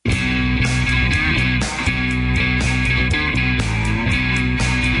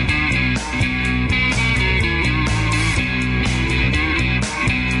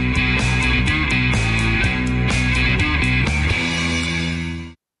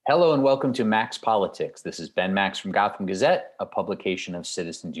Hello and welcome to Max Politics. This is Ben Max from Gotham Gazette, a publication of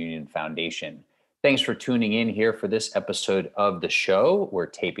Citizens Union Foundation. Thanks for tuning in here for this episode of the show. We're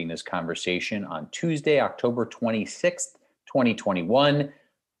taping this conversation on Tuesday, October 26th, 2021.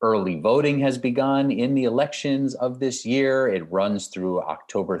 Early voting has begun in the elections of this year. It runs through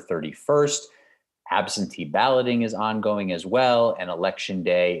October 31st. Absentee balloting is ongoing as well, and Election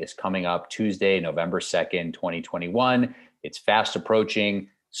Day is coming up Tuesday, November 2nd, 2021. It's fast approaching.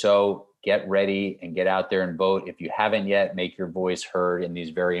 So get ready and get out there and vote. If you haven't yet, make your voice heard in these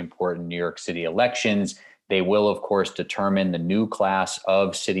very important New York City elections. They will, of course, determine the new class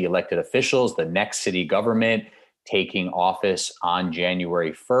of city elected officials, the next city government taking office on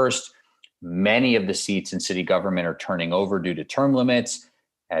January 1st. Many of the seats in city government are turning over due to term limits.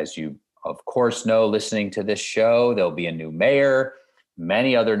 As you, of course, know, listening to this show, there'll be a new mayor,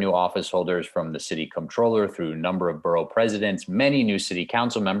 many other new office holders from the city comptroller through a number of borough presidents, many new city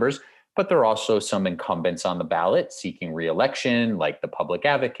council members, but there are also some incumbents on the ballot seeking re-election, like the public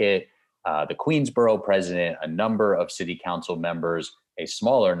advocate, the Queensborough president, a number of city council members, a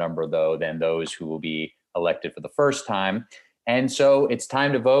smaller number, though, than those who will be elected for the first time. And so it's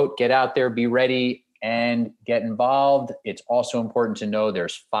time to vote. Get out there, be ready, and get involved. It's also important to know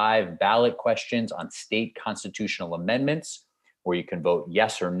there's 5 ballot questions on state constitutional amendments, where you can vote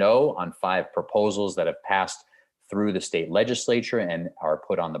yes or no on 5 proposals that have passed through the state legislature and are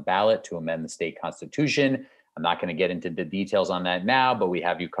put on the ballot to amend the state constitution. I'm not going to get into the details on that now, but we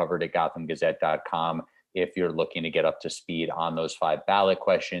have you covered at gothamgazette.com if you're looking to get up to speed on those 5 ballot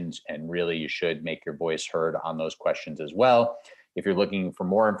questions. And really, you should make your voice heard on those questions as well. If you're looking for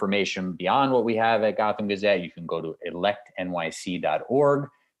more information beyond what we have at Gotham Gazette, you can go to electnyc.org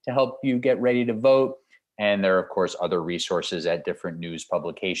to help you get ready to vote. And there are, of course, other resources at different news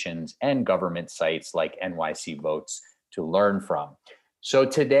publications and government sites like NYC Votes to learn from. So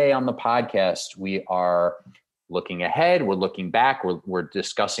today on the podcast, we are looking ahead, we're looking back, we're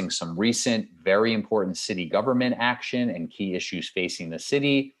discussing some recent, very important city government action and key issues facing the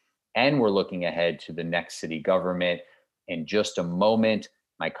city. And we're looking ahead to the next city government. In just a moment,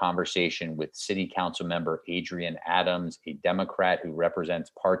 my conversation with City Council member Adrienne Adams, a Democrat who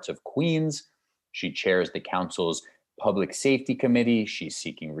represents parts of Queens. She chairs the council's Public Safety Committee. She's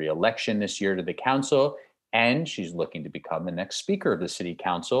seeking re-election this year to the council, and she's looking to become the next speaker of the city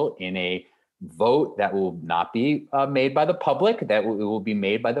council in a vote that will not be made by the public, that will be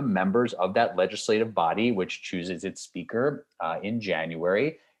made by the members of that legislative body, which chooses its speaker in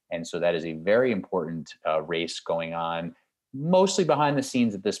January. And so that is a very important race going on, mostly behind the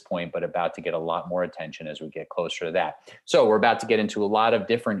scenes at this point, but about to get a lot more attention as we get closer to that. So we're about to get into a lot of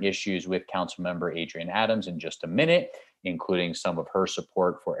different issues with Councilmember Adrienne Adams in just a minute, including some of her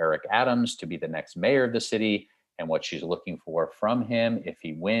support for Eric Adams to be the next mayor of the city and what she's looking for from him if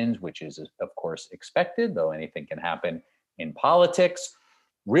he wins, which is, of course, expected, though anything can happen in politics.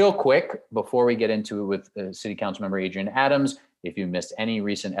 Real quick, before we get into it with City Councilmember Adrienne Adams, if you missed any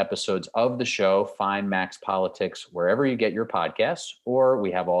recent episodes of the show, find Max Politics wherever you get your podcasts, or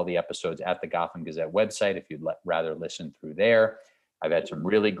we have all the episodes at the Gotham Gazette website if you'd rather listen through there. I've had some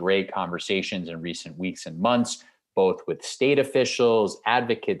really great conversations in recent weeks and months, both with state officials,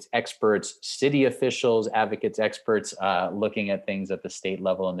 advocates, experts, city officials, advocates, experts, looking at things at the state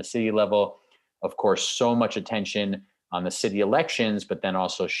level and the city level. Of course, so much attention on the city elections, but then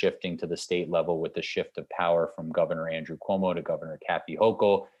also shifting to the state level with the shift of power from Governor Andrew Cuomo to Governor Kathy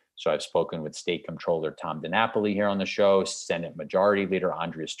Hochul. So I've spoken with State Comptroller Tom DiNapoli here on the show, Senate Majority Leader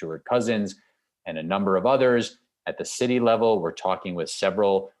Andrea Stewart-Cousins, and a number of others. At the city level, we're talking with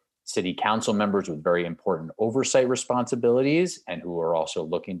several city council members with very important oversight responsibilities and who are also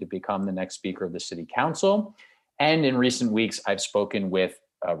looking to become the next speaker of the city council. And in recent weeks, I've spoken with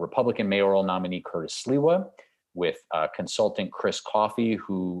Republican mayoral nominee Curtis Sliwa, with consultant Chris Coffey,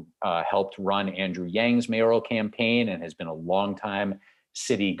 who helped run Andrew Yang's mayoral campaign and has been a longtime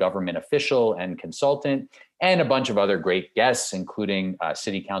city government official and consultant, and a bunch of other great guests, including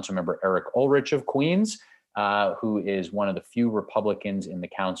City Council member Eric Ulrich of Queens, who is one of the few Republicans in the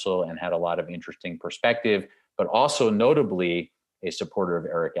council and had a lot of interesting perspective, but also notably a supporter of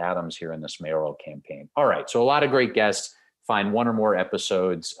Eric Adams here in this mayoral campaign. All right, so a lot of great guests. Find one or more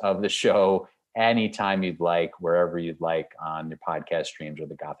episodes of the show anytime you'd like, wherever you'd like on your podcast streams or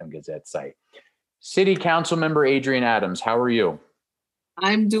the Gotham Gazette site. City Council member Adrienne Adams, how are you?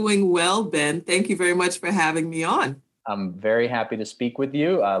 I'm doing well, Ben. Thank you very much for having me on. I'm very happy to speak with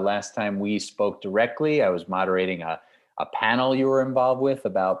you. Last time we spoke directly, I was moderating a panel you were involved with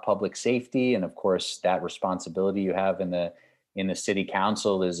about public safety. And of course, that responsibility you have in the city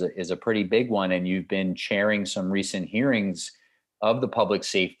council is a pretty big one. And you've been chairing some recent hearings of the Public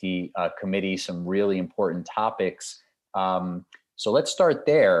Safety Committee, some really important topics. So let's start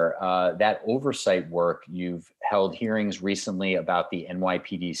there. That oversight work, you've held hearings recently about the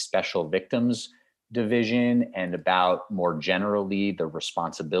NYPD Special Victims Division and about more generally the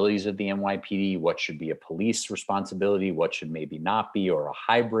responsibilities of the NYPD, what should be a police responsibility, what should maybe not be, or a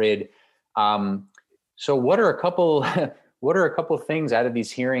hybrid. So what are a couple what are a couple things out of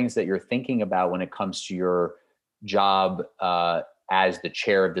these hearings that you're thinking about when it comes to your job as the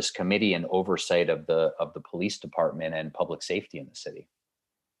chair of this committee and oversight of the police department and public safety in the city?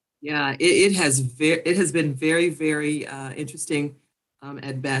 Yeah, it has been very, very interesting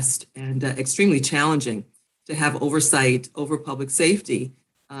at best, and extremely challenging to have oversight over public safety.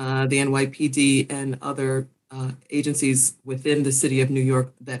 The NYPD and other agencies within the city of New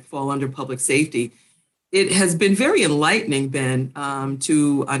York that fall under public safety. It has been very enlightening, Ben,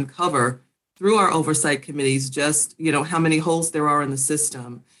 to uncover through our oversight committees just how many holes there are in the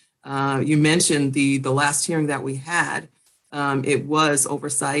system. You mentioned the last hearing that we had. It was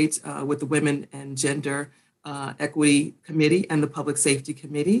oversight with the Women and Gender Equity Committee and the Public Safety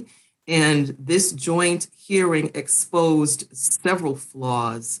Committee. And this joint hearing exposed several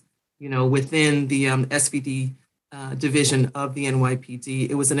flaws, within the SVD division of the NYPD.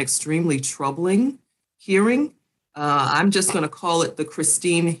 It was an extremely troubling hearing. I'm just going to call it the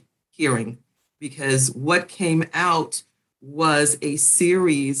Christine hearing, because what came out was a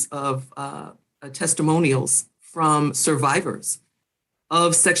series of testimonials from survivors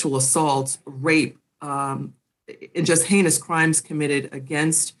of sexual assault, rape, and just heinous crimes committed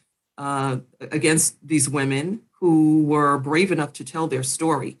against these women who were brave enough to tell their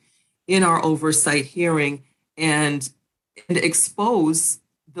story in our oversight hearing and expose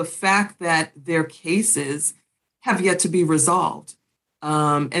the fact that their cases have yet to be resolved.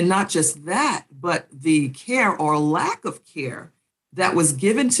 And not just that, but the care or lack of care that was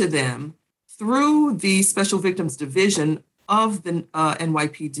given to them through the Special Victims Division of the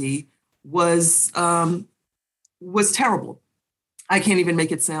NYPD was terrible. I can't even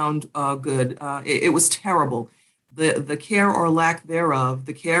make it sound good. It was terrible. The care or lack thereof,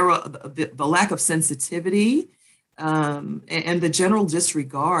 the lack of sensitivity, and the general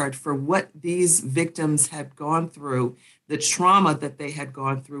disregard for what these victims had gone through, the trauma that they had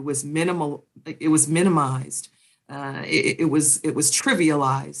gone through was minimal. It was minimized. It was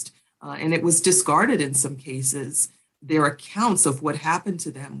trivialized, and it was discarded in some cases. Their accounts of what happened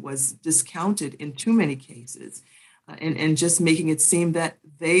to them was discounted in too many cases, and just making it seem that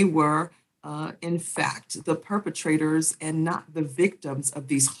they were, in fact, the perpetrators and not the victims of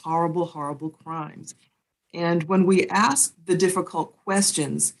these horrible, horrible crimes. And when we asked the difficult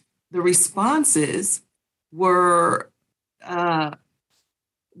questions, the responses were,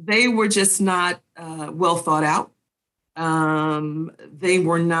 they were just not well thought out. They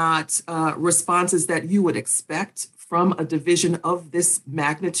were not responses that you would expect from a division of this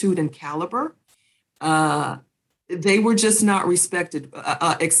magnitude and caliber. They were just not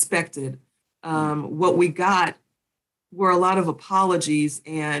expected. What we got were a lot of apologies,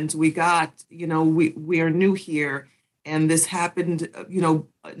 and we got, we are new here, and this happened,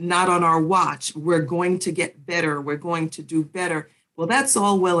 not on our watch. We're going to get better. We're going to do better. Well, that's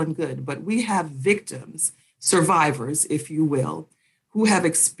all well and good, but we have victims, survivors, if you will, who have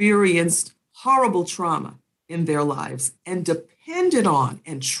experienced horrible trauma in their lives and depended on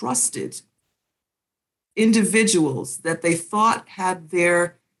and trusted individuals that they thought had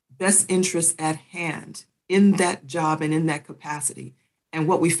their best interests at hand in that job and in that capacity. And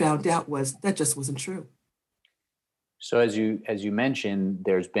what we found out was that just wasn't true. So as you mentioned,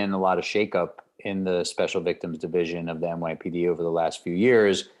 there's been a lot of shakeup in the Special Victims Division of the NYPD over the last few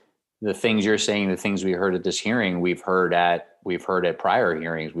years. The things you're saying, the things we heard at this hearing, we've heard at prior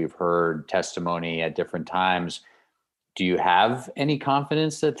hearings, we've heard testimony at different times. Do you have any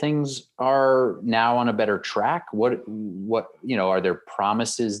confidence that things are now on a better track? What are there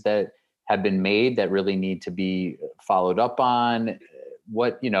promises that have been made that really need to be followed up on?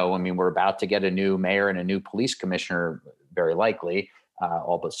 We're about to get a new mayor and a new police commissioner, very likely,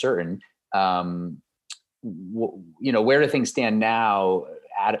 all but certain. Where do things stand now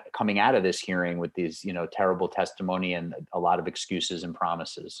coming out of this hearing with these, terrible testimony and a lot of excuses and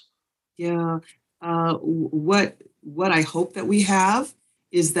promises? Yeah. What I hope that we have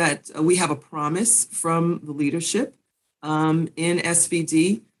is that we have a promise from the leadership in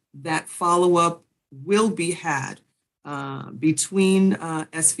SVD that follow-up will be had between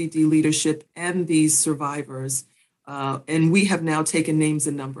SVD leadership and these survivors. And we have now taken names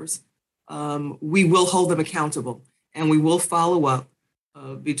and numbers. We will hold them accountable, and we will follow up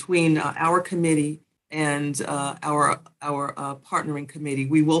between our committee and our partnering committee,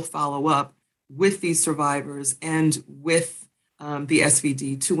 we will follow up with these survivors and with the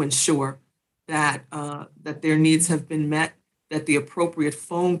SVD to ensure that that their needs have been met, that the appropriate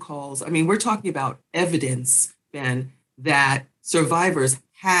phone calls. I mean, we're talking about evidence, Ben, that survivors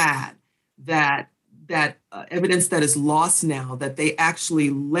had, that evidence that is lost now, that they actually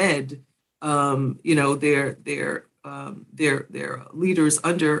led, their leaders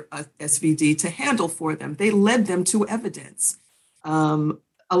under SVD to handle for them. They led them to evidence. A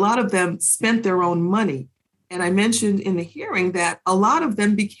lot of them spent their own money. And I mentioned in the hearing that a lot of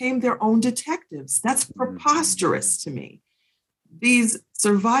them became their own detectives. That's preposterous to me. These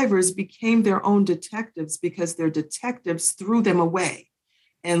survivors became their own detectives because their detectives threw them away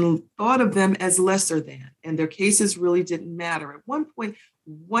and thought of them as lesser than, and their cases really didn't matter. At one point,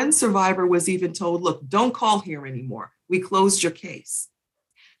 one survivor was even told, look, don't call here anymore. We closed your case.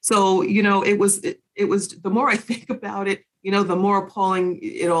 So, it was the more I think about it, the more appalling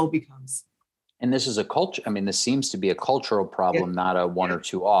it all becomes. And this is a culture. I mean, this seems to be a cultural problem, not a one or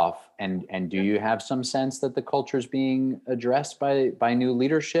two off. And do you have some sense that the culture is being addressed by new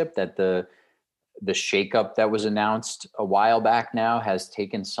leadership, that the shakeup that was announced a while back now has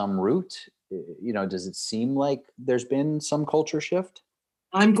taken some root? Does it seem like there's been some culture shift?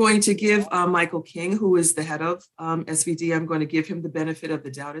 I'm going to give Michael King, who is the head of SVD, I'm going to give him the benefit of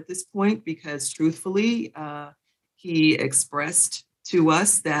the doubt at this point, because truthfully, he expressed to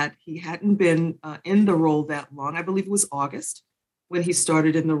us that he hadn't been in the role that long. I believe it was August when he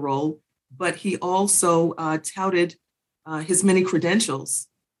started in the role, but he also touted his many credentials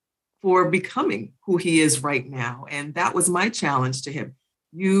for becoming who he is right now. And that was my challenge to him.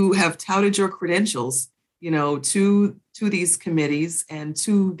 You have touted your credentials, to these committees and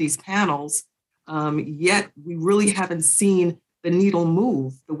to these panels, yet we really haven't seen the needle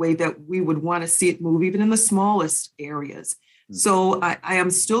move the way that we would want to see it move, even in the smallest areas. So I am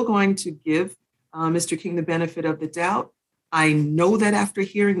still going to give Mr. King the benefit of the doubt. I know that after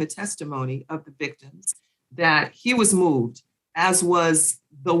hearing the testimony of the victims, that he was moved, as was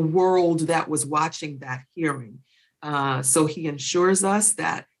the world that was watching that hearing. So he ensures us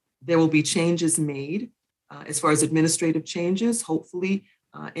that there will be changes made as far as administrative changes, hopefully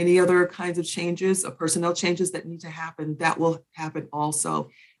any other kinds of changes, personnel changes that need to happen, that will happen also.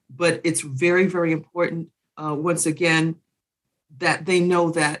 But it's very, very important, once again, that they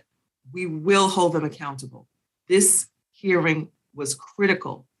know that we will hold them accountable. This hearing was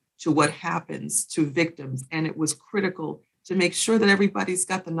critical to what happens to victims, and it was critical to make sure that everybody's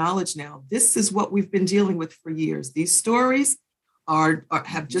got the knowledge now. This is what we've been dealing with for years. These stories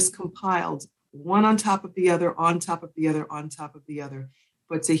have just compiled one on top of the other, on top of the other, on top of the other.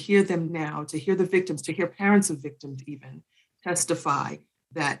 But to hear them now, to hear the victims, to hear parents of victims even testify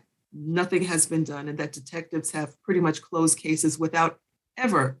that nothing has been done and that detectives have pretty much closed cases without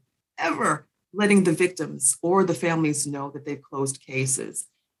ever letting the victims or the families know that they've closed cases.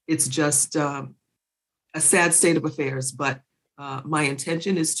 It's just a sad state of affairs, but my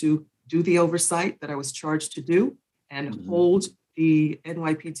intention is to do the oversight that I was charged to do and hold the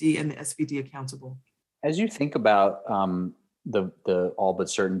NYPD and the SVD accountable. As you think about the all but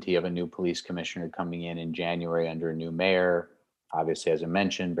certainty of a new police commissioner coming in January under a new mayor, obviously, as I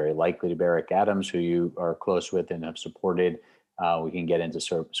mentioned, very likely to be Eric Adams, who you are close with and have supported. We can get into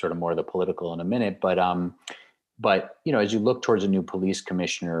sort of more of the political in a minute, but as you look towards a new police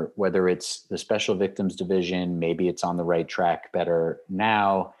commissioner, whether it's the Special Victims Division, maybe it's on the right track better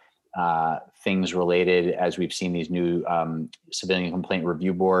now. Things related, as we've seen these new Civilian Complaint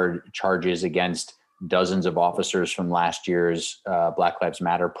Review Board charges against dozens of officers from last year's Black Lives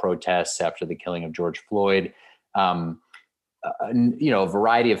Matter protests after the killing of George Floyd. A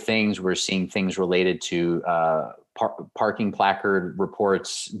variety of things. We're seeing things related to parking placard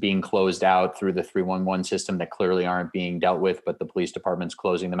reports being closed out through the 311 system that clearly aren't being dealt with, but the police department's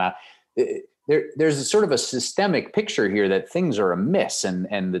closing them out. There's a sort of a systemic picture here that things are amiss,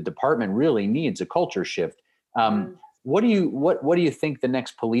 and the department really needs a culture shift. What do you think the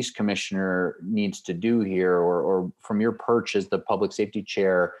next police commissioner needs to do here, or from your perch as the public safety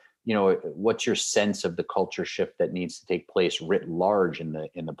chair? What's your sense of the culture shift that needs to take place writ large in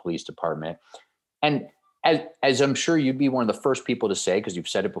the police department? And as I'm sure you'd be one of the first people to say, because you've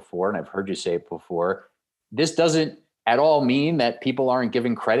said it before, and I've heard you say it before, this doesn't at all mean that people aren't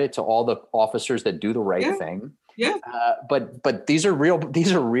giving credit to all the officers that do the right thing. Yeah. But these are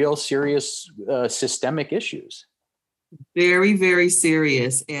real serious systemic issues. Very, very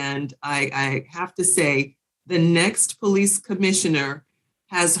serious. And I have to say, the next police commissioner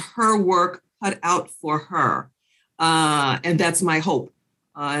has her work cut out for her. And that's my hope.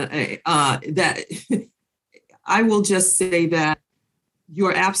 That I will just say that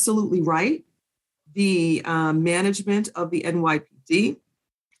you're absolutely right. The management of the NYPD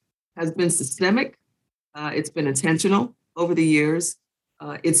has been systemic. It's been intentional over the years.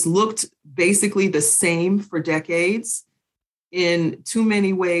 It's looked basically the same for decades in too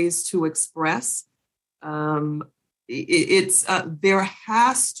many ways to express. There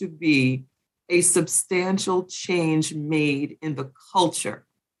has to be a substantial change made in the culture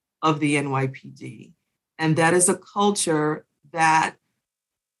of the NYPD. And that is a culture that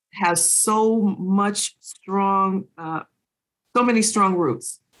has so many strong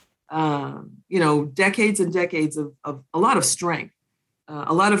roots. Decades and decades of a lot of strength,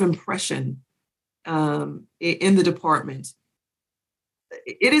 a lot of impression in the department.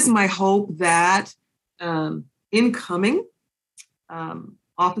 It is my hope that incoming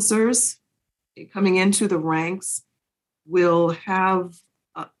officers coming into the ranks will have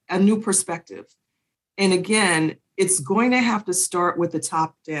a new perspective. And again, it's going to have to start with the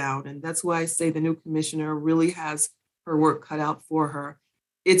top down. And that's why I say the new commissioner really has her work cut out for her.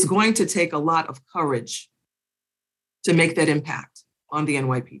 It's going to take a lot of courage to make that impact on the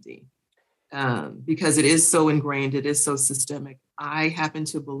NYPD because it is so ingrained, it is so systemic. I happen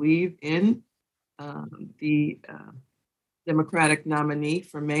to believe in the Democratic nominee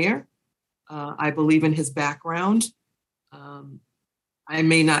for mayor. I believe in his background. I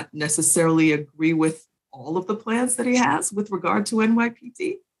may not necessarily agree with all of the plans that he has with regard to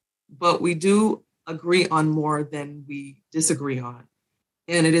NYPD, but we do agree on more than we disagree on.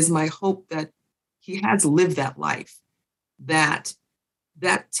 And it is my hope that he has lived that life, that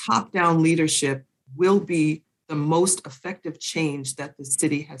top-down leadership will be the most effective change that the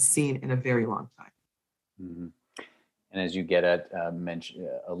city has seen in a very long time. Mm-hmm. And as you get at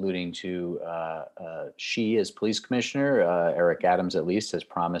alluding to, she as police commissioner, Eric Adams at least has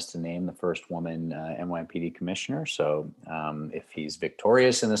promised to name the first woman NYPD commissioner. So if he's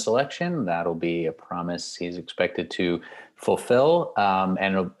victorious in this election, that'll be a promise he's expected to fulfill.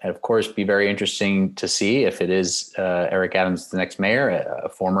 And it'll, of course, be very interesting to see if it is Eric Adams, the next mayor, a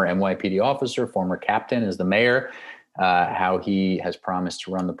former NYPD officer, former captain as the mayor. How he has promised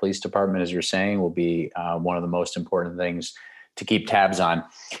to run the police department, as you're saying, will be one of the most important things to keep tabs on.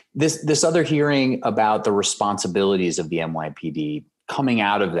 This other hearing about the responsibilities of the NYPD, coming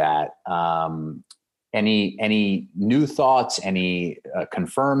out of that, any new thoughts, any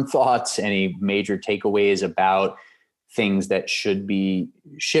confirmed thoughts, any major takeaways about things that should be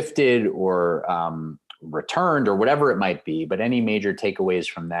shifted or returned or whatever it might be, but any major takeaways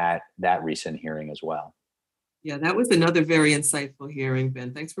from that recent hearing as well? Yeah, that was another very insightful hearing,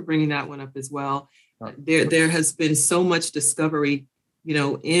 Ben. Thanks for bringing that one up as well. There has been so much discovery,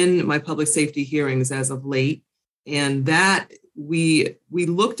 in my public safety hearings as of late, and that we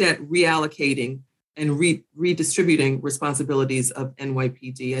looked at reallocating and redistributing responsibilities of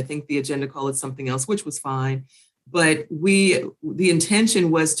NYPD. I think the agenda called it something else, which was fine, but the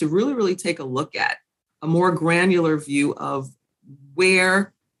intention was to really, really take a look at a more granular view of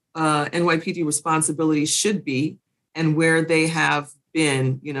where NYPD responsibilities should be and where they have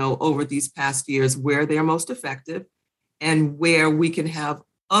been, over these past years, where they are most effective and where we can have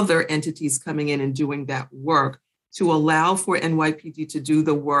other entities coming in and doing that work to allow for NYPD to do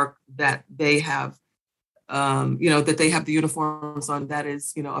the work that they have, that they have the uniforms on, that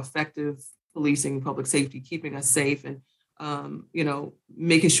is, effective policing, public safety, keeping us safe, and,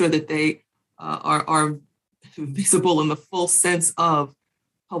 making sure that they are visible in the full sense of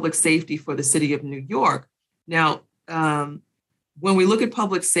public safety for the city of New York. Now, when we look at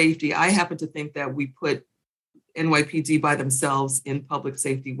public safety, I happen to think that we put NYPD by themselves in public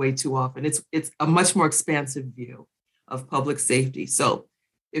safety way too often. It's a much more expansive view of public safety. So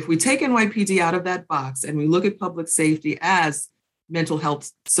if we take NYPD out of that box and we look at public safety as mental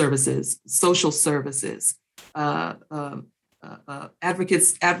health services, social services,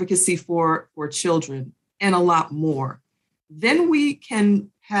 advocacy for children, and a lot more, then we can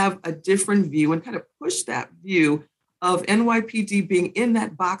have a different view and kind of push that view of NYPD being in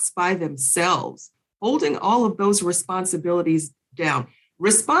that box by themselves, holding all of those responsibilities down.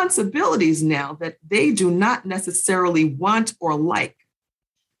 Responsibilities now that they do not necessarily want or like.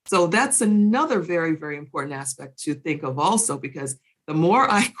 So that's another very, very important aspect to think of also, because the more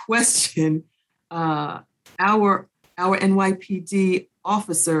I question our NYPD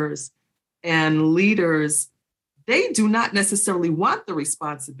officers and leaders, they do not necessarily want the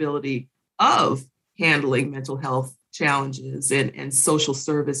responsibility of handling mental health challenges and social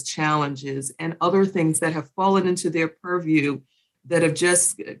service challenges and other things that have fallen into their purview that have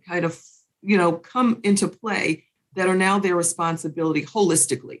just kind of, come into play that are now their responsibility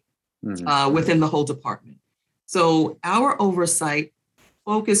holistically Mhm. within the whole department. So our oversight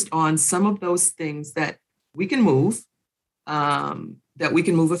focused on some of those things that we can move, that we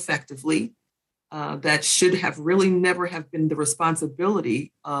can move effectively, that should have really never have been the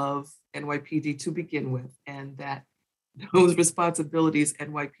responsibility of NYPD to begin with, and that those responsibilities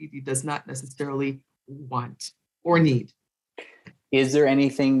NYPD does not necessarily want or need. Is there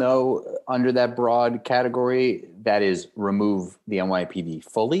anything, though, under that broad category that is remove the NYPD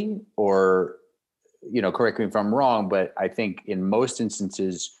fully? Or, correct me if I'm wrong, but I think in most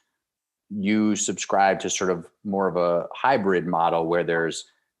instances, you subscribe to sort of more of a hybrid model where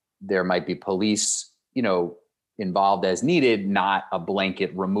there might be police, involved as needed, not a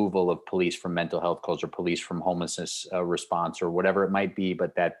blanket removal of police from mental health calls or police from homelessness response or whatever it might be,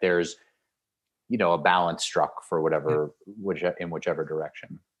 but that there's a balance struck for in whichever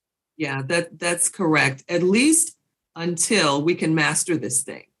direction. Yeah, that's correct. At least until we can master this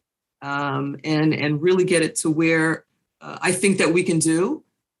thing, and really get it to where I think that we can do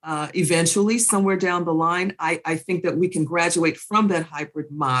eventually somewhere down the line. I think that we can graduate from that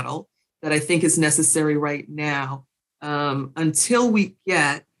hybrid model that I think is necessary right now, until we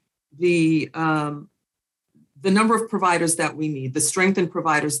get the number of providers that we need, the strengthened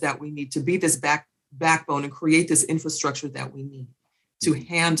providers that we need to be this backbone and create this infrastructure that we need to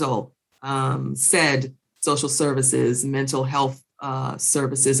handle said social services, mental health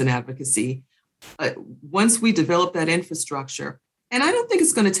services, and advocacy. Once we develop that infrastructure, and I don't think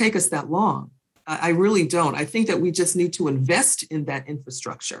it's going to take us that long. I really don't. I think that we just need to invest in that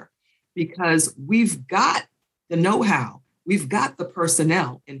infrastructure because we've got the know-how, we've got the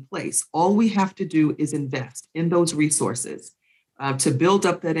personnel in place. All we have to do is invest in those resources to build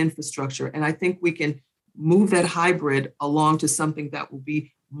up that infrastructure. And I think we can move that hybrid along to something that will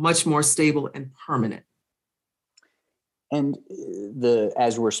be much more stable and permanent. And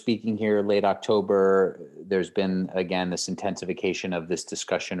as we're speaking here, late October, there's been, again, this intensification of this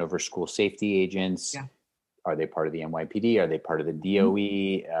discussion over school safety agents. Yeah. Are they part of the NYPD? Are they part of the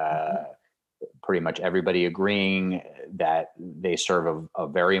DOE? Pretty much everybody agreeing that they serve a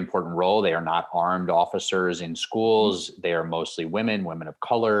very important role. They are not armed officers in schools. They are mostly women of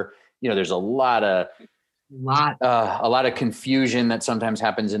color. There's a lot of confusion that sometimes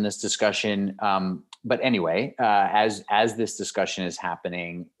happens in this discussion. But anyway, as this discussion is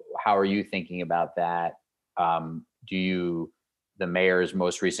happening, how are you thinking about that? The mayor's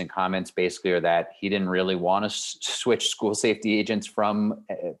most recent comments basically are that he didn't really want to switch school safety agents from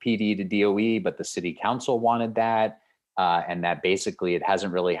PD to DOE, but the city council wanted that, and that basically it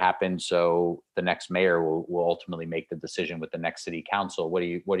hasn't really happened. So the next mayor will ultimately make the decision with the next city council. What are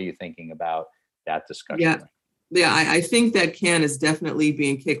you thinking about that discussion? Yeah, I think that can is definitely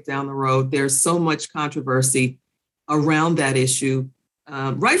being kicked down the road. There's so much controversy around that issue,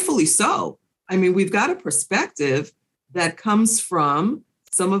 rightfully so. I mean, we've got a perspective that comes from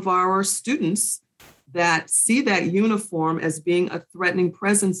some of our students that see that uniform as being a threatening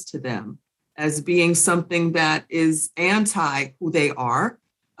presence to them, as being something that is anti who they are,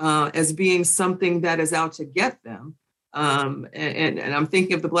 as being something that is out to get them. And I'm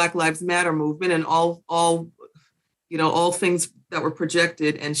thinking of the Black Lives Matter movement and all things that were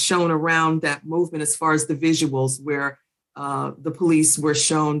projected and shown around that movement as far as the visuals where the police were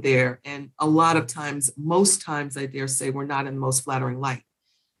shown there. And a lot of times, most times, I dare say, we're not in the most flattering light.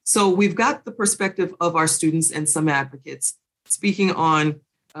 So we've got the perspective of our students and some advocates speaking on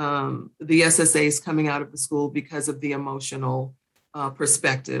the SSAs coming out of the school because of the emotional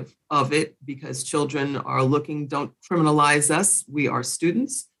perspective of it, because children are looking, don't criminalize us. We are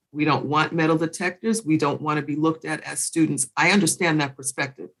students. We don't want metal detectors. We don't want to be looked at as students. I understand that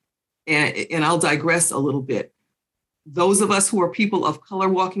perspective. And I'll digress a little bit. Those of us who are people of color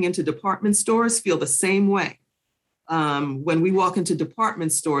walking into department stores feel the same way. When we walk into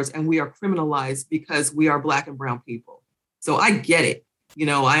department stores and we are criminalized because we are Black and brown people. So I get it.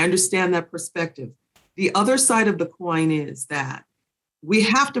 I understand that perspective. The other side of the coin is that we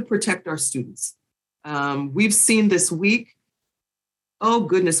have to protect our students. We've seen this week, oh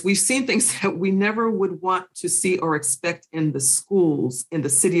goodness, we've seen things that we never would want to see or expect in the schools in the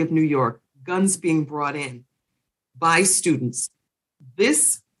city of New York, guns being brought in by students.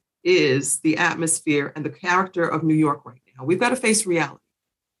 This is the atmosphere and the character of New York right now. We've got to face reality.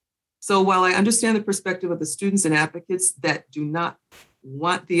 So while I understand the perspective of the students and advocates that do not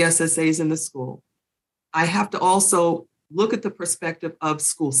want the SSAs in the school, I have to also look at the perspective of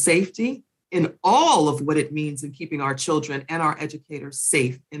school safety in all of what it means in keeping our children and our educators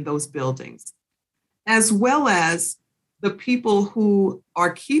safe in those buildings, as well as the people who are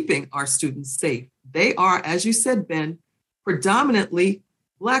keeping our students safe, they are, as you said, Ben, predominantly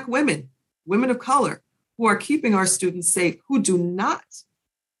Black women, women of color, who are keeping our students safe, who do not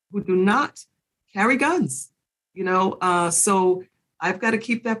carry guns. So I've got to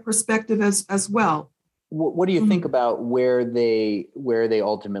keep that perspective as well. What do you think about where they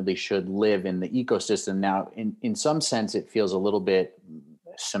ultimately should live in the ecosystem? Now, in some sense, it feels a little bit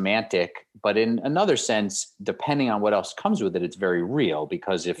semantic, but in another sense, depending on what else comes with it, it's very real,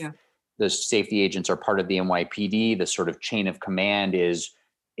 because if the safety agents are part of the NYPD, the sort of chain of command is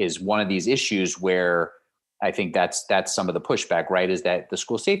one of these issues where I think that's some of the pushback, right? Is that the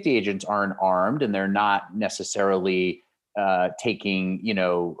school safety agents aren't armed and they're not necessarily taking,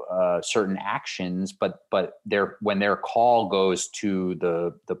 certain actions, but when their call goes to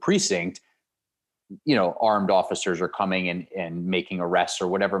the precinct, armed officers are coming and making arrests or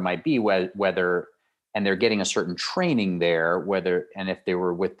whatever it might be, whether, and they're getting a certain training there, and if they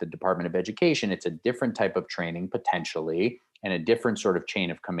were with the Department of Education, it's a different type of training potentially, and a different sort of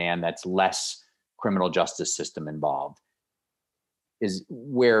chain of command that's less criminal justice system involved. Is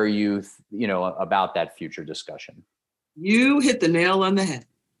where you about that future discussion? You hit the nail on the head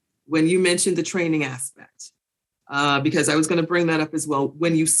when you mentioned the training aspect, because I was going to bring that up as well.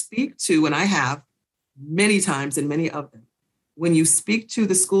 When you speak to, and I have many times and many of them, when you speak to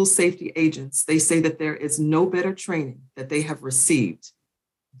the school safety agents, they say that there is no better training that they have received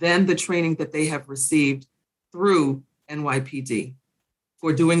than the training that they have received through NYPD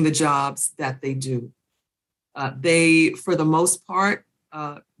for doing the jobs that they do. They, for the most part,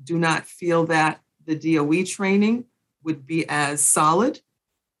 do not feel that the DOE training would be as solid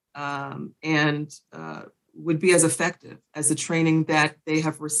and would be as effective as the training that they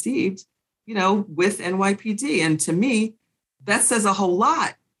have received, with NYPD. And to me, that says a whole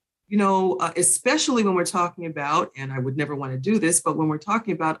lot, especially when we're talking about, and I would never want to do this, but when we're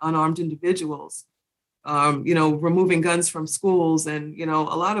talking about unarmed individuals, removing guns from schools and, a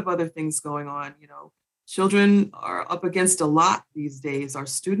lot of other things going on, children are up against a lot these days. Our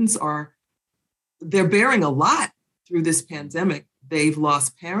students they're bearing a lot through this pandemic. They've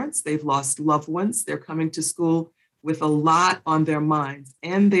lost parents, they've lost loved ones. They're coming to school with a lot on their minds,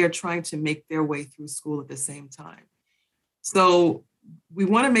 and they're trying to make their way through school at the same time. So we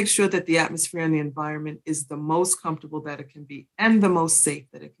want to make sure that the atmosphere and the environment is the most comfortable that it can be and the most safe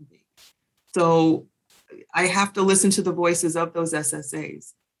that it can be. So I have to listen to the voices of those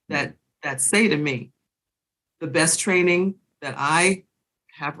SSAs that say to me, the best training that I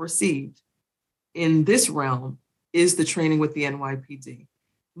have received in this realm is the training with the NYPD.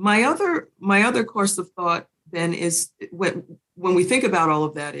 My other course of thought then is when we think about all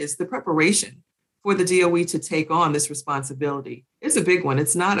of that is the preparation for the DOE to take on this responsibility. It's a big one.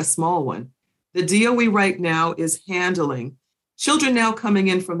 It's not a small one. The DOE right now is handling children now coming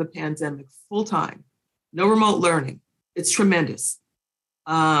in from the pandemic full time, no remote learning. It's tremendous.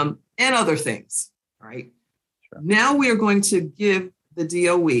 And other things, right? Sure. Now we are going to give the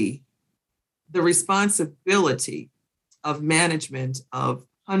DOE the responsibility of management of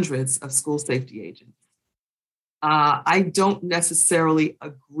hundreds of school safety agents. I don't necessarily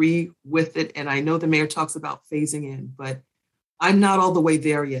agree with it, and I know the mayor talks about phasing in, but I'm not all the way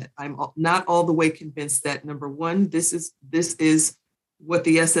there yet. I'm not all the way convinced that, number one, this is what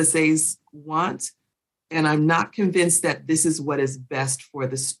the SSAs want, and I'm not convinced that this is what is best for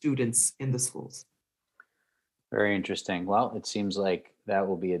the students in the schools. Very interesting. Well, it seems like that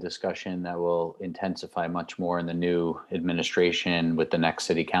will be a discussion that will intensify much more in the new administration with the next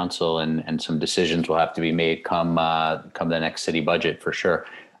city council, and some decisions will have to be made come the next city budget for sure.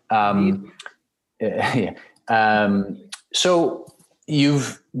 So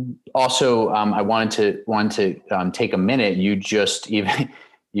you've also, I wanted to take a minute.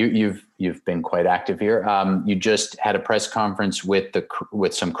 You've been quite active here. You just had a press conference with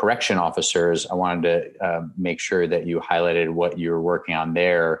some correction officers. I wanted to make sure that you highlighted what you're working on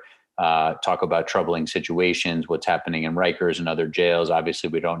there. Talk about troubling situations, what's happening in Rikers and other jails. Obviously,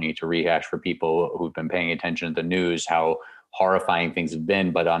 we don't need to rehash for people who've been paying attention to the news how horrifying things have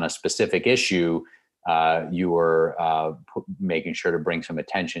been. But on a specific issue, you were making sure to bring some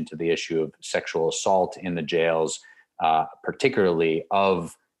attention to the issue of sexual assault in the jails, particularly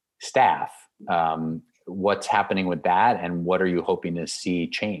of staff. What's happening with that, and what are you hoping to see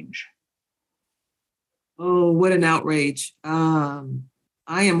change? Oh, what an outrage.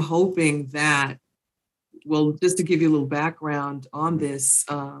 I am hoping that, well, just to give you a little background on this,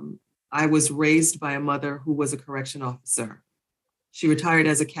 I was raised by a mother who was a correction officer. She retired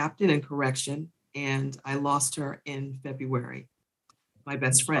as a captain in correction, and I lost her in February, my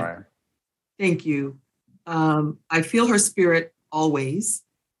best friend. Sorry. Thank you. I feel her spirit always.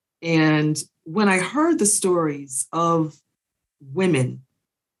 And when I heard the stories of women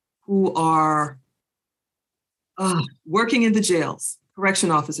who are working in the jails,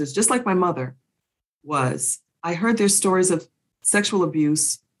 correction officers, just like my mother was, I heard their stories of sexual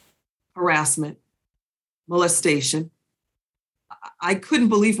abuse, harassment, molestation. I couldn't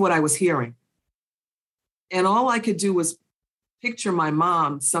believe what I was hearing. And all I could do was picture my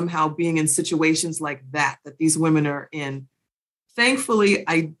mom somehow being in situations like that these women are in. Thankfully,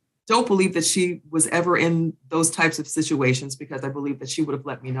 I don't believe that she was ever in those types of situations, because I believe that she would have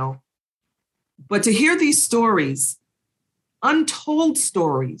let me know. But to hear these stories, untold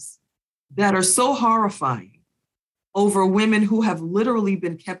stories that are so horrifying, over women who have literally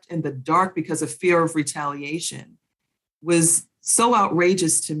been kept in the dark because of fear of retaliation, was so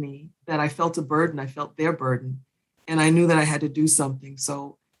outrageous to me that I felt a burden. I felt their burden, and I knew that I had to do something.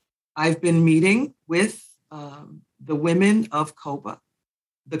 So I've been meeting with the women of COBA,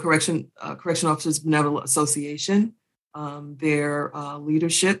 the Correction Officers Benevolent Association, their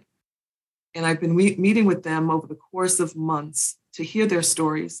leadership. And I've been meeting with them over the course of months to hear their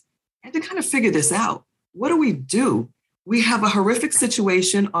stories and to kind of figure this out. What do we do? We have a horrific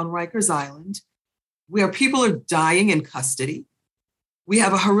situation on Rikers Island where people are dying in custody. We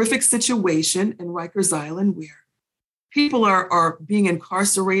have a horrific situation in Rikers Island where people are being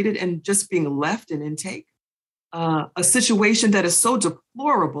incarcerated and just being left in intake. A situation that is so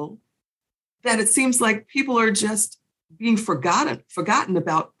deplorable that it seems like people are just being forgotten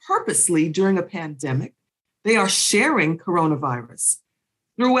about purposely during a pandemic. They are sharing coronavirus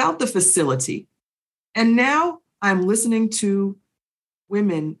throughout the facility. And now I'm listening to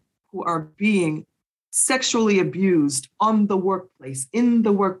women who are being sexually abused in the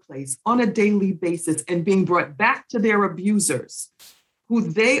workplace, on a daily basis, and being brought back to their abusers, who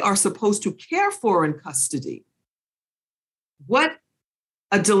they are supposed to care for in custody. What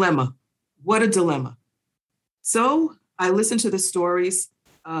a dilemma. What a dilemma. So I listen to the stories.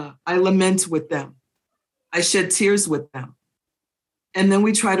 I lament with them. I shed tears with them. And then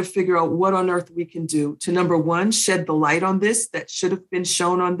we try to figure out what on earth we can do to, number one, shed the light on this that should have been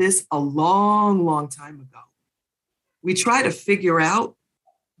shown on this a long, long time ago. We try to figure out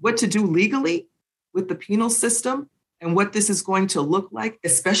what to do legally with the penal system and what this is going to look like,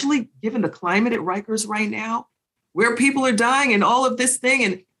 especially given the climate at Rikers right now, where people are dying and all of this thing.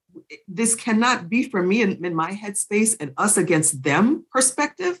 And this cannot be, for me, in my headspace, an us against them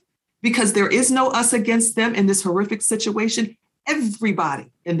perspective, because there is no us against them in this horrific situation.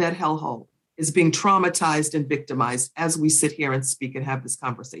 Everybody in that hellhole is being traumatized and victimized as we sit here and speak and have this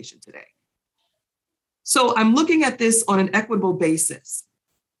conversation today. So I'm looking at this on an equitable basis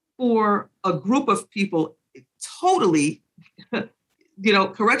for a group of people. Totally,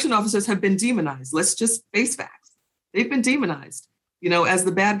 correction officers have been demonized. Let's just face facts. They've been demonized, as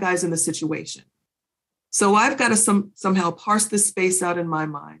the bad guys in the situation. So I've got to somehow parse this space out in my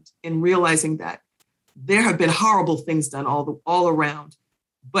mind in realizing that there have been horrible things done all around,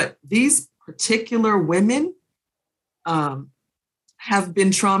 but these particular women have been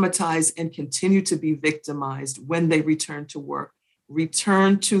traumatized and continue to be victimized when they return to work,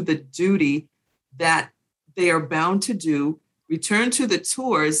 return to the duty that they are bound to do, return to the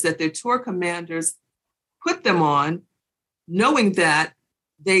tours that their tour commanders put them on, knowing that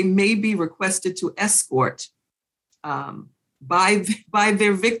they may be requested to escort by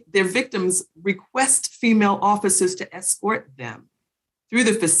their victims, request female officers to escort them through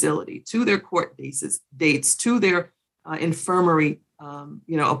the facility, to their court dates, to their infirmary,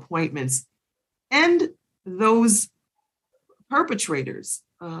 appointments. And those perpetrators,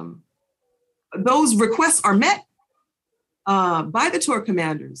 those requests are met by the tour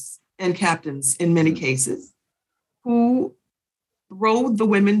commanders and captains in many cases, who throw the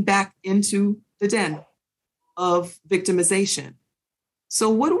women back into the den of victimization. So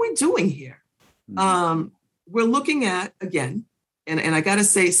what are we doing here? We're looking at, again, and I got to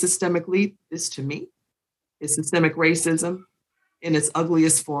say systemically, this to me is systemic racism in its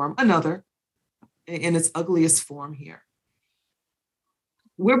ugliest form, in its ugliest form here.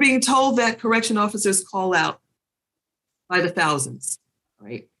 We're being told that correction officers call out by the thousands,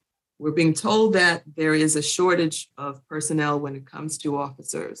 right? We're being told that there is a shortage of personnel when it comes to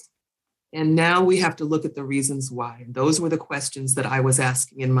officers. And now we have to look at the reasons why. And those were the questions that I was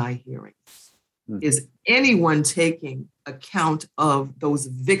asking in my hearing. Is anyone taking account of those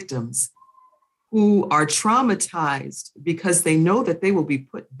victims who are traumatized because they know that they will be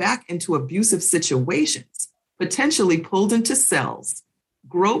put back into abusive situations, potentially pulled into cells,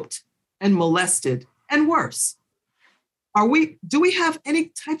 groped and molested, and worse? Do we have any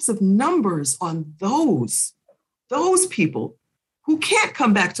types of numbers on those people who can't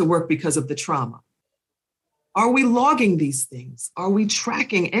come back to work because of the trauma. Are we logging these things? Are we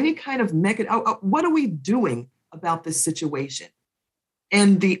tracking any kind of what are we doing about this situation?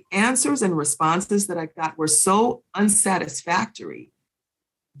 And the answers and responses that I got were so unsatisfactory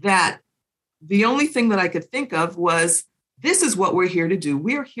that the only thing that I could think of was, this is what we're here to do.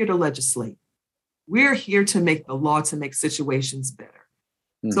 We're here to legislate. We're here to make the law to make situations better.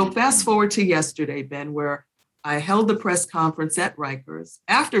 Mm-hmm. So fast forward to yesterday, Ben, where I held the press conference at Rikers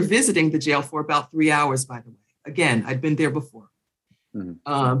after visiting the jail for about 3 hours, by the way. Again, I'd been there before.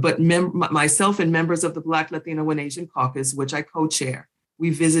 Mm-hmm. But myself and members of the Black, Latino, and Asian Caucus, which I co-chair,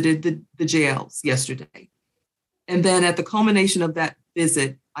 we visited the jails yesterday. And then at the culmination of that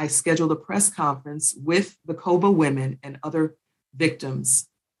visit, I scheduled a press conference with the COBA women and other victims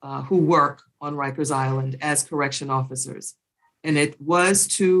who work on Rikers Island as correction officers. And it was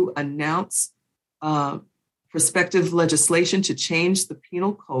to announce prospective legislation to change the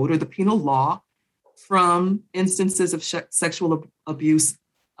penal code or the penal law from instances of sexual abuse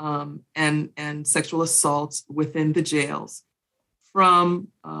and sexual assaults within the jails from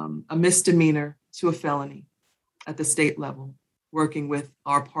a misdemeanor to a felony at the state level, working with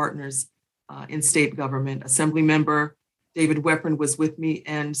our partners in state government. Assemblymember David Weprin was with me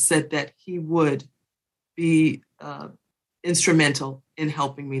and said that he would be instrumental in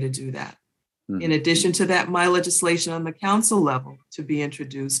helping me to do that. Mm-hmm. In addition to that, my legislation on the council level to be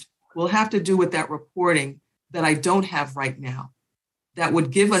introduced will have to do with that reporting that I don't have right now, that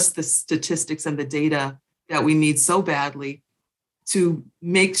would give us the statistics and the data that we need so badly to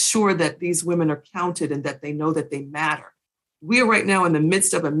make sure that these women are counted and that they know that they matter. We are right now in the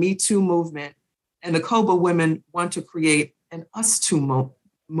midst of a Me Too movement, and the COBA women want to create an Us Too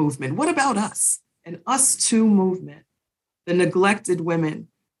movement. What about us? An Us Too movement. The neglected women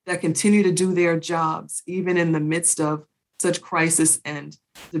that continue to do their jobs, even in the midst of such crisis and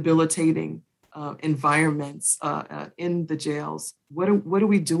debilitating environments in the jails. What are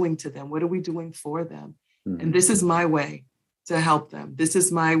we doing to them? What are we doing for them? Mm-hmm. And this is my way to help them. This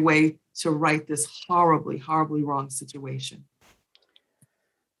is my way to right this horribly, horribly wrong situation.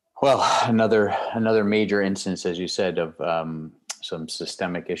 Well, another major instance, as you said, of some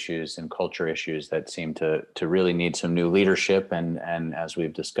systemic issues and culture issues that seem to really need some new leadership. And as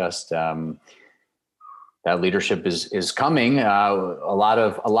we've discussed, that leadership is coming. A lot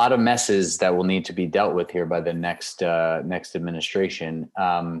of messes that will need to be dealt with here by the next administration.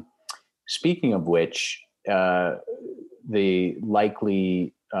 Speaking of which, the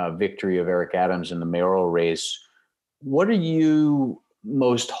likely victory of Eric Adams in the mayoral race, what are you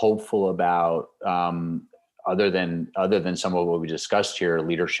most hopeful about, other than some of what we discussed here,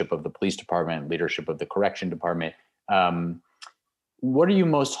 leadership of the police department, leadership of the correction department? What are you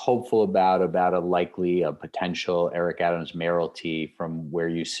most hopeful about a potential Eric Adams mayoralty from where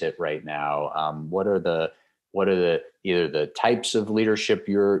you sit right now? What are the either the types of leadership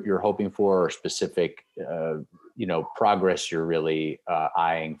you're hoping for, or specific progress you're really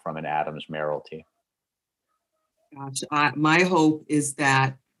eyeing from an Adams mayoralty? Gosh, my hope is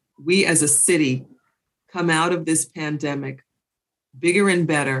that we as a city come out of this pandemic bigger and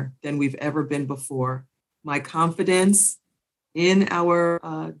better than we've ever been before. My confidence in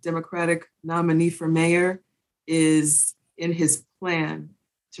our Democratic nominee for mayor is in his plan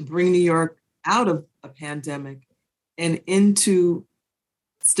to bring New York out of a pandemic and into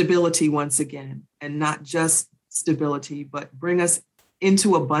stability once again, and not just stability, but bring us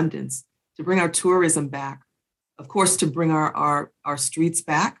into abundance, to bring our tourism back, of course, to bring our streets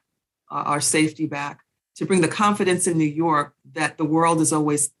back, our safety back, to bring the confidence in New York that the world has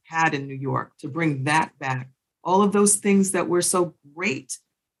always had in New York, to bring that back. All of those things that were so great,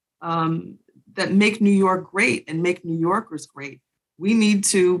 that make New York great and make New Yorkers great. We need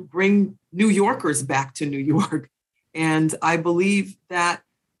to bring New Yorkers back to New York. And I believe that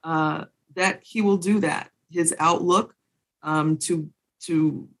that he will do that. His outlook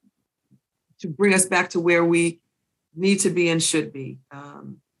to bring us back to where we need to be and should be.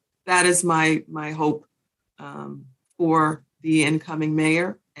 That is my hope for the incoming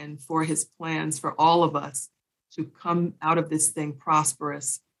mayor and for his plans for all of us to come out of this thing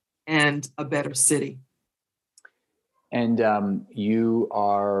prosperous and a better city. And you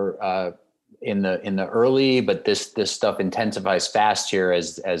are in the early, but this stuff intensifies fast here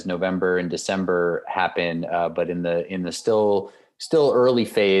as November and December happen. But in the still early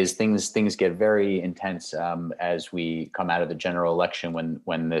phase, things get very intense as we come out of the general election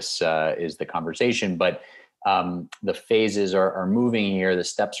when this is the conversation. But the phases are moving here. The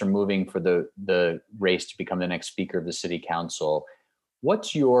steps are moving for the race to become the next speaker of the city council. When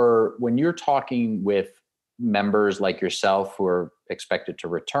you're talking with members like yourself who are expected to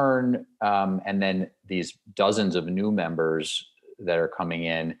return, and then these dozens of new members that are coming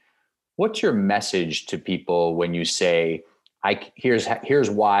in. What's your message to people when you say, here's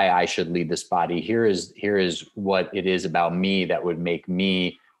why I should lead this body. Here is what it is about me that would make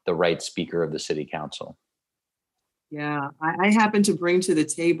me the right speaker of the city council? Yeah, I happen to bring to the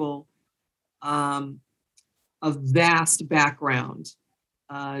table a vast background,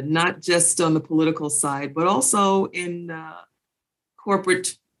 not just on the political side, but also in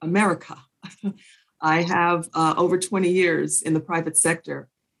corporate America. I have over 20 years in the private sector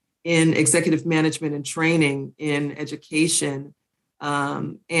in executive management and training in education.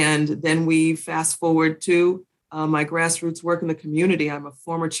 And then we fast forward to my grassroots work in the community. I'm a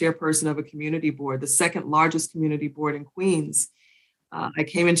former chairperson of a community board, the second largest community board in Queens. I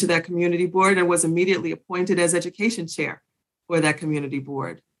came into that community board and was immediately appointed as education chair for that community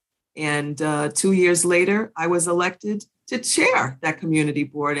board. And 2 years later, I was elected to chair that community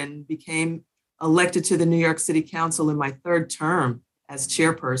board and became elected to the New York City Council in my third term as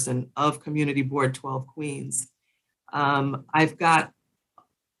chairperson of Community Board 12 Queens. I've got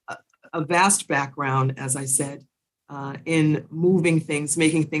a vast background, as I said, in moving things,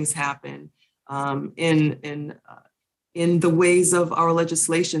 making things happen, in the ways of our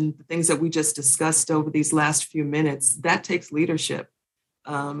legislation, the things that we just discussed over these last few minutes. That takes leadership.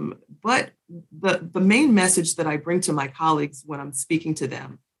 But the main message that I bring to my colleagues when I'm speaking to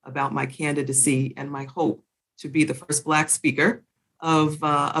them about my candidacy and my hope to be the first Black speaker of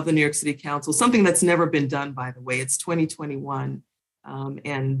the New York City Council, something that's never been done, by the way. It's 2021.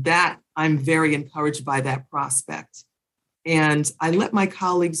 And that I'm very encouraged by that prospect. And I let my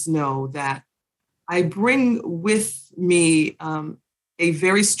colleagues know that I bring with me a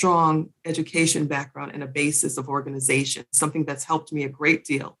very strong education background and a basis of organization, something that's helped me a great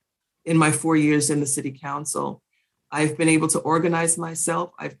deal in my 4 years in the City Council. I've been able to organize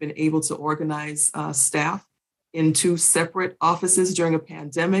myself. I've been able to organize staff in 2 separate offices during a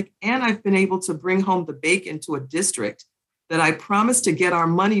pandemic. And I've been able to bring home the bacon to a district that I promised to get our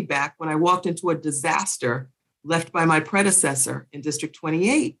money back when I walked into a disaster left by my predecessor in District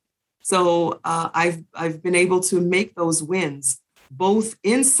 28. So I've been able to make those wins, both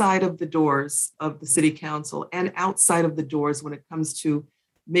inside of the doors of the City Council and outside of the doors when it comes to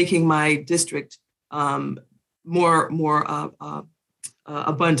making my district more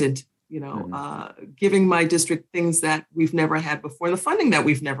abundant, giving my district things that we've never had before, the funding that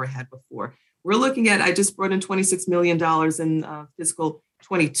we've never had before. We're looking at, I just brought in $26 million in fiscal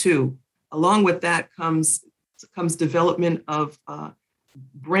 22. Along with that comes development of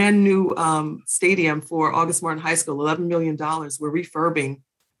brand new stadium for August Martin High School, $11 million. We're refurbing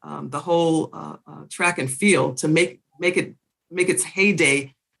the whole track and field to make its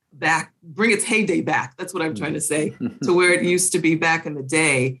heyday back, bring its heyday back. That's what I'm trying to say, to where it used to be back in the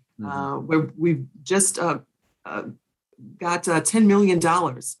day, where we've just got $10 million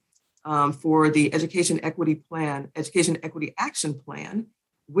for the Education Equity Action Plan,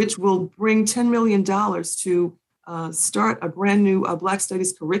 which will bring $10 million to start a brand new Black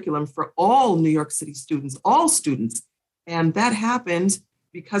Studies curriculum for all New York City students, all students. And that happened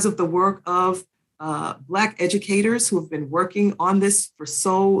because of the work of Black educators who have been working on this for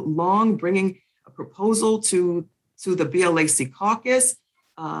so long, bringing a proposal to the BLAC caucus,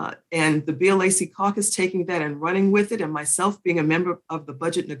 and the BLAC caucus taking that and running with it, and myself being a member of the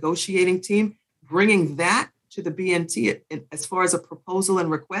budget negotiating team, bringing that to the BNT as far as a proposal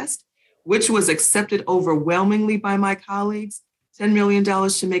and request, which was accepted overwhelmingly by my colleagues, $10 million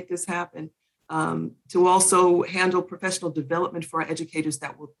to make this happen, to also handle professional development for our educators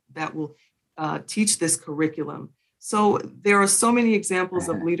that will teach this curriculum. So there are so many examples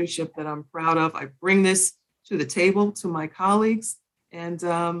of leadership that I'm proud of. I bring this to the table to my colleagues, and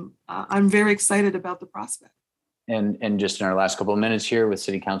I'm very excited about the prospect. And just in our last couple of minutes here with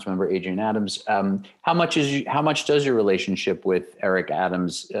City Councilmember Adrienne Adams, how much does your relationship with Eric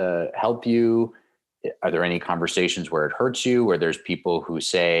Adams help you? Are there any conversations where it hurts you, where there's people who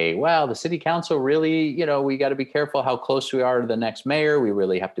say, well, the City Council really, we got to be careful how close we are to the next mayor. We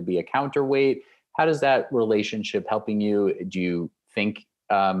really have to be a counterweight. How does that relationship helping you? Do you think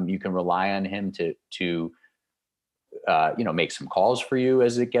you can rely on him to make some calls for you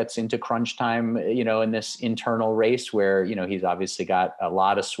as it gets into crunch time, in this internal race where, he's obviously got a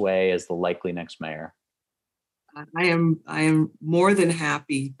lot of sway as the likely next mayor? I am more than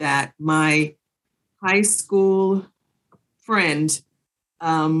happy that my high school friend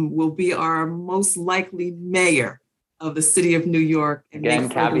will be our most likely mayor of the city of New York. And again,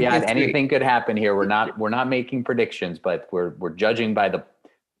 caveat, anything could happen here. We're not making predictions, but we're judging by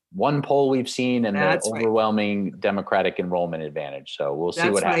one poll we've seen and That's the right. overwhelming Democratic enrollment advantage. So we'll see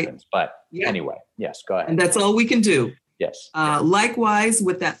That's what right. happens. But Yeah. anyway, yes, go And ahead. that's all we can do. Yes. Likewise,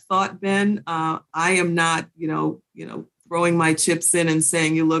 with that thought, Ben, I am not, throwing my chips in and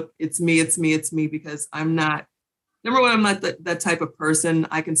saying, "You look, it's me," because I'm not. Number one, I'm not that type of person.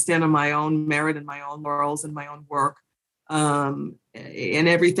 I can stand on my own merit and my own laurels and my own work, and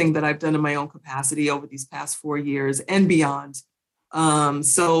everything that I've done in my own capacity over these past 4 years and beyond.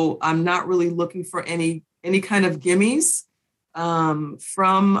 So I'm not really looking for any kind of gimmies from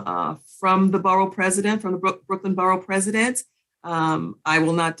the borough president, from the Brooklyn Borough president. I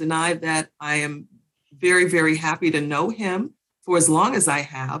will not deny that I am very, very happy to know him for as long as I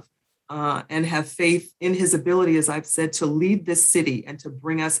have, and have faith in his ability, as I've said, to lead this city and to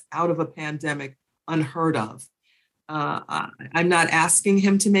bring us out of a pandemic unheard of. I'm not asking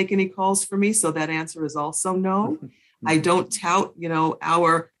him to make any calls for me, so that answer is also no. I don't tout,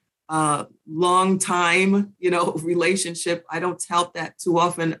 our long time, relationship. I don't tout that too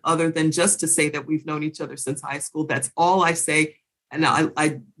often, other than just to say that we've known each other since high school. That's all I say, and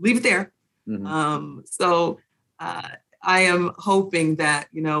I leave it there. So I am hoping that,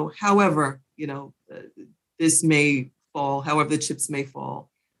 however, this may fall, however the chips may fall,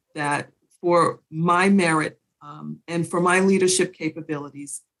 that for my merit and for my leadership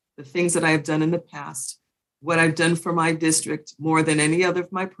capabilities, the things that I have done in the past, what I've done for my district more than any other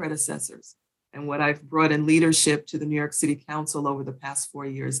of my predecessors, and what I've brought in leadership to the New York City Council over the past 4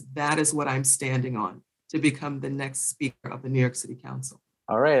 years, that is what I'm standing on to become the next speaker of the New York City Council.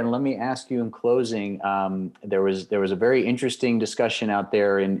 All right, and let me ask you in closing, there was a very interesting discussion out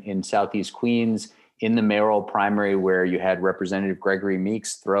there in Southeast Queens in the mayoral primary where you had Representative Gregory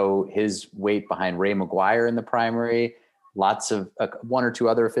Meeks throw his weight behind Ray McGuire in the primary. Lots of one or two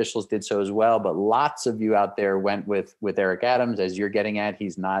other officials did so as well, but lots of you out there went with Eric Adams. As you're getting at,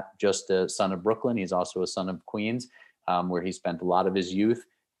 he's not just a son of Brooklyn, he's also a son of Queens, where he spent a lot of his youth.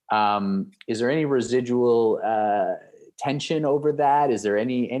 Is there any residual tension over that? Is there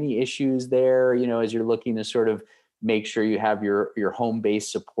any issues there, as you're looking to sort of make sure you have your home base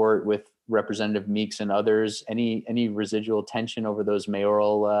support with Representative Meeks and others? Any residual tension over those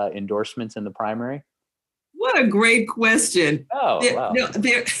mayoral endorsements in the primary? What a great question. Oh, wow.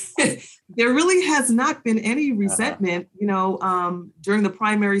 There really has not been any resentment, during the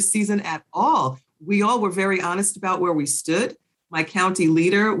primary season at all. We all were very honest about where we stood. My county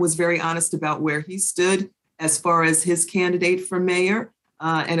leader was very honest about where he stood as far as his candidate for mayor,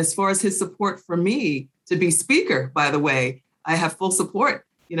 and as far as his support for me to be speaker. By the way, I have full support,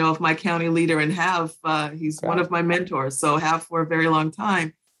 of my county leader, and he's one of my mentors, so have for a very long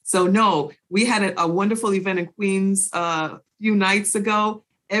time. So no, we had a wonderful event in Queens a few nights ago.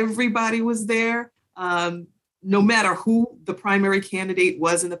 Everybody was there. No matter who the primary candidate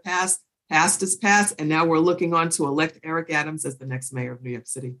was in the past is past, and now we're looking on to elect Eric Adams as the next mayor of New York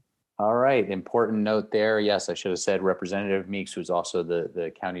City. All right, important note there. Yes, I should have said Representative Meeks, who's also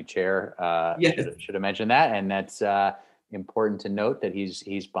the county chair. Yes. Should have mentioned that, and that's important to note that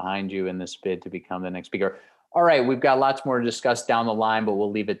he's behind you in this bid to become the next speaker. All right, we've got lots more to discuss down the line, but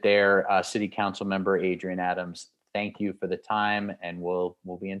we'll leave it there. City Council member Adrienne Adams, thank you for the time, and we'll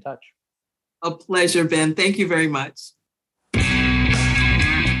be in touch. A pleasure, Ben. Thank you very much.